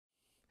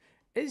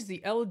Is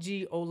the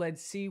LG OLED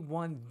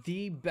C1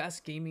 the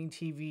best gaming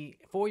TV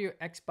for your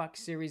Xbox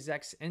Series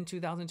X in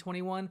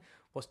 2021?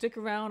 Well, stick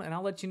around and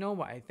I'll let you know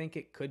why I think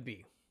it could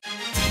be.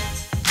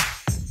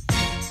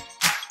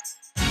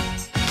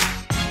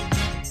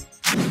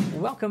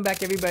 Welcome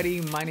back,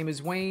 everybody. My name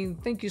is Wayne.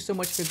 Thank you so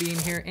much for being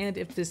here. And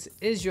if this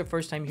is your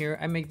first time here,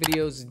 I make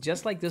videos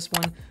just like this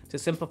one to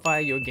simplify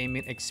your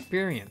gaming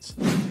experience.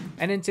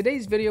 And in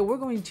today's video, we're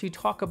going to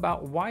talk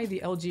about why the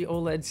LG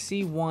OLED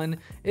C1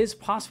 is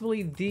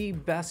possibly the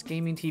best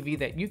gaming TV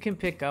that you can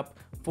pick up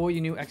for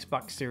your new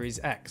Xbox Series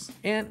X.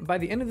 And by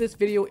the end of this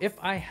video, if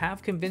I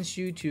have convinced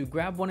you to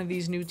grab one of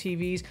these new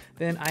TVs,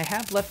 then I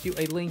have left you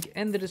a link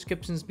in the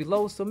descriptions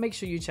below, so make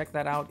sure you check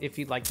that out if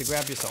you'd like to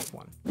grab yourself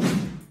one.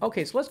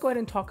 Okay, so let's go ahead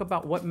and talk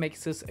about what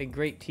makes this a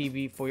great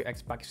TV for your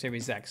Xbox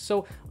Series X.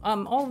 So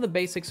all of the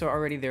basics are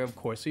already there, of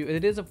course. So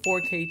it is a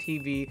 4K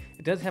TV.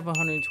 It does have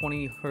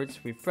 120 Hertz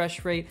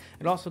refresh rate.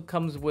 It also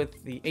comes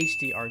with the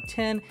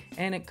HDR10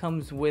 and it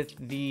comes with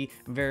the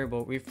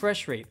variable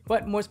refresh rate.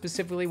 But more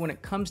specifically, when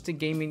it comes to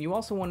gaming, you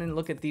also want to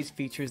look at these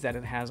features that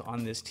it has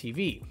on this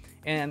TV.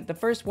 And the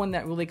first one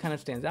that really kind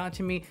of stands out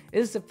to me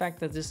is the fact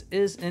that this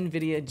is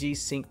NVIDIA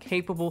G-Sync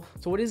capable.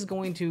 So it is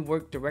going to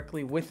work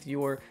directly with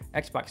your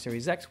Xbox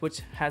Series X,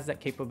 which has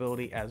that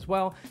capability as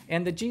well.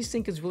 And the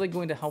G-Sync is really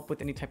going to help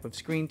with any type of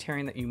screen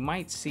tearing that you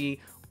might see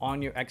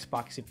on your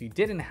Xbox if you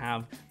didn't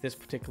have this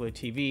particular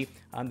TV.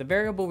 The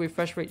variable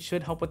refresh rate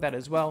should help with that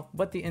as well,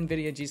 but the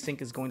NVIDIA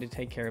G-Sync is going to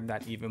take care of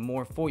that even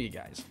more for you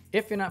guys.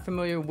 If you're not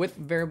familiar with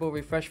variable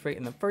refresh rate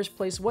in the first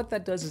place, what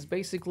that does is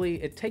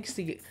basically it takes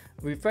the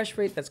refresh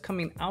rate that's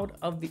coming out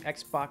of the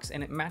Xbox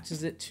and it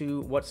matches it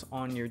to what's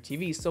on your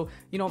TV. So,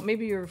 you know,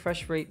 maybe your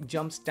refresh rate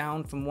jumps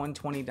down from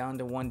 120 down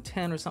to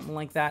 110 or something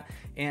like that.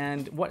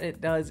 And what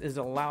it does is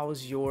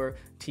allows your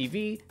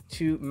TV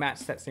to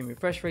match that same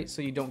refresh rate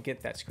so you don't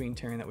get that screen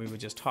tearing that we were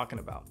just talking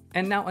about.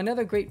 And now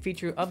another great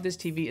feature of this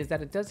TV is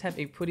that it does have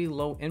a pretty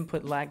low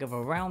input lag of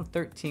around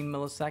 13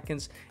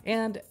 milliseconds.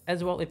 And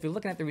as well, if you're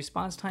looking at the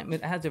response time,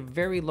 it has a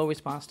very low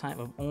response time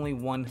of only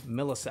 1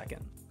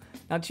 millisecond.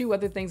 Now, two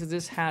other things that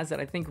this has that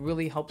I think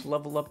really helps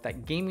level up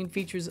that gaming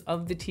features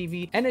of the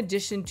TV. In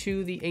addition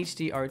to the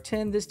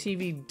HDR10, this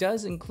TV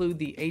does include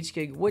the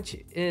HGIG, which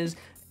is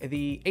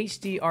the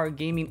HDR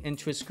Gaming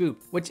Interest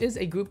Group, which is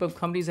a group of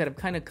companies that have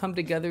kind of come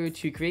together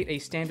to create a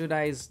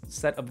standardized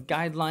set of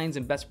guidelines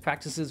and best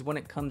practices when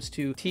it comes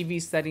to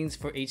TV settings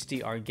for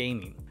HDR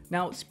gaming.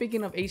 Now,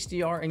 speaking of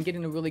HDR and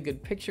getting a really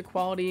good picture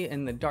quality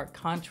and the dark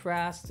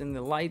contrast and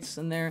the lights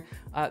in there,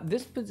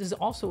 this is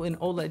also an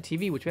OLED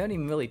TV, which we haven't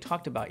even really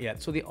talked about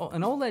yet. So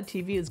an OLED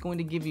TV is going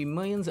to give you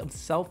millions of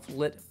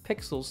self-lit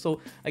pixels.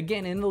 So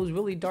again, in those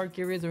really dark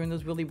areas or in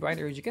those really bright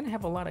areas, you're going to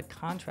have a lot of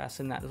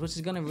contrast in that, which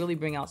is going to really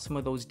bring out some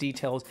of those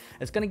details.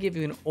 It's going to give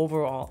you an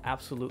overall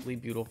absolutely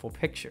beautiful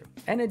picture.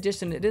 In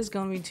addition, it is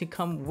going to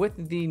come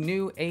with the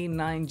new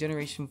A9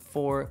 Generation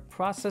 4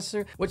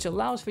 processor, which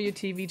allows for your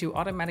TV to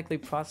automatically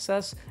process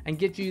and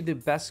get you the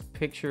best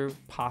picture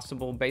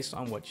possible based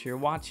on what you're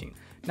watching.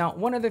 Now,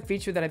 one other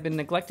feature that I've been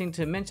neglecting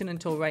to mention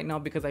until right now,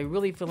 because I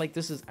really feel like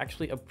this is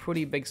actually a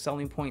pretty big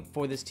selling point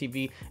for this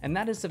TV, and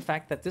that is the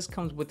fact that this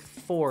comes with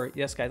four,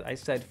 yes guys, I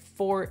said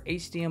four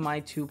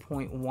HDMI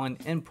 2.1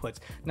 inputs.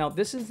 Now,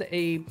 this is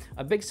a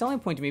big selling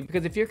point to me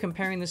because if you're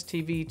comparing this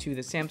TV to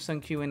the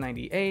Samsung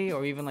QN90A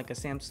or even like a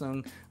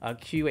Samsung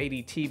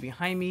Q80T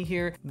behind me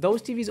here,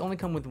 those TVs only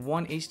come with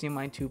one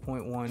HDMI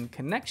 2.1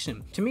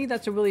 connection. To me,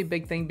 that's a really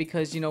big thing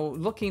because, you know,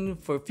 looking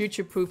for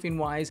future proofing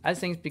wise, as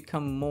things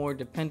become more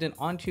dependent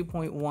on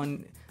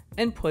 2.1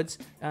 inputs,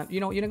 you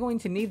know, you're going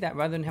to need that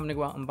rather than having to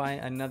go out and buy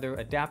another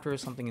adapter or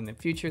something in the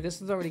future.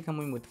 This is already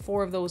coming with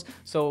four of those.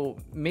 So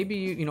maybe,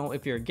 you know,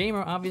 if you're a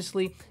gamer,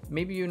 obviously,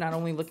 maybe you're not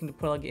only looking to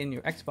plug in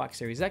your Xbox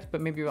Series X,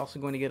 but maybe you're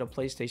also going to get a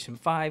PlayStation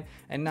 5.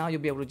 And now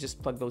you'll be able to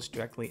just plug those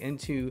directly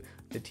into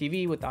the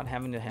TV without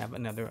having to have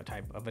another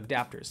type of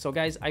adapter. So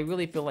guys, I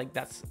really feel like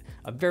that's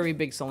a very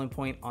big selling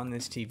point on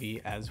this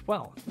TV as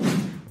well.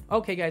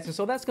 Okay guys, and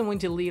so that's going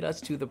to lead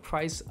us to the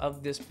price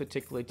of this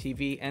particular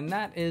TV, and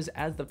that is,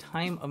 as the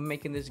time of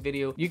making this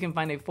video, you can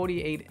find a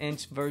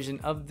 48-inch version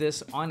of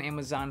this on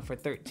Amazon for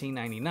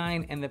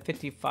 $13.99, and the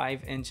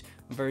 55-inch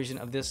version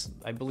of this,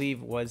 I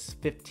believe, was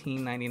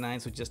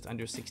 $15.99, so just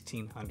under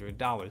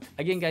 $1,600.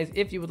 Again guys,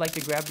 if you would like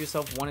to grab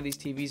yourself one of these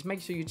TVs,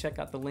 make sure you check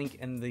out the link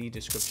in the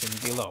description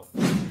below.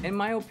 In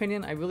my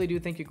opinion, I really do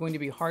think you're going to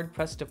be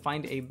hard-pressed to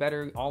find a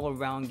better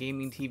all-around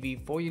gaming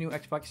TV for your new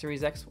Xbox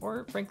Series X,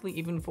 or frankly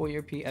even for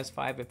your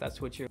PS5 if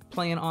that's what you're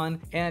playing on.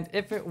 And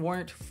if it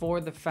weren't for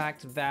the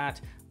fact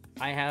that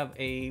I have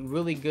a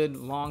really good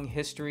long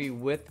history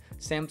with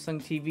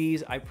Samsung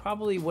TVs, I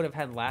probably would have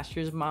had last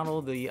year's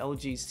model, the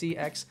LG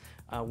CX.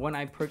 when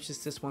I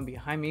purchased this one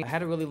behind me. I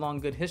had a really long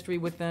good history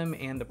with them,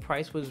 and the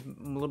price was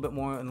a little bit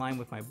more in line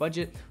with my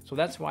budget, so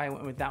that's why I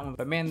went with that one.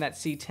 But man, that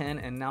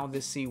C10 and now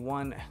this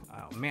C1,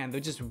 man, they're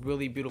just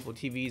really beautiful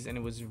TVs, and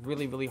it was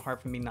really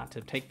hard for me not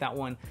to take that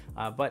one,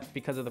 but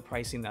because of the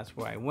pricing, that's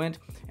where I went,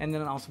 and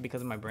then also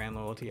because of my brand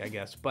loyalty, I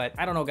guess. But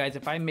I don't know, guys,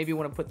 if I maybe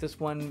want to put this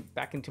one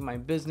back into my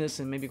business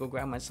and maybe go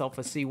grab myself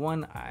a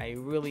C1, I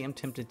really am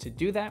tempted to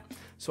do that.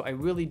 So I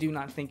really do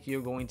not think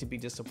you're going to be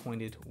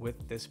disappointed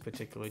with this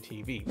particular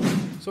TV.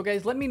 So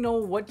guys, let me know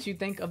what you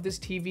think of this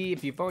TV.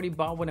 If you've already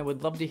bought one, I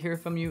would love to hear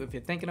from you. If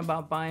you're thinking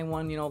about buying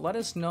one, you know, let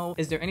us know.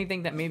 Is there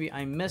anything that maybe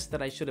I missed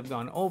that I should have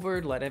gone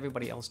over? Let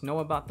everybody else know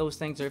about those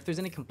things. Or if there's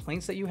any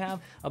complaints that you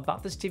have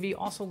about this TV,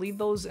 also leave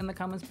those in the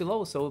comments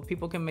below so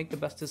people can make the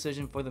best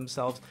decision for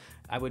themselves.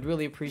 I would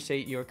really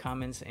appreciate your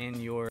comments and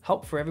your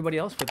help for everybody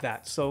else with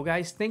that. So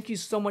guys, thank you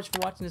so much for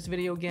watching this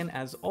video again,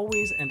 as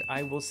always, and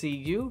I will see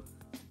you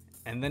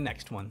in the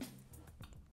next one.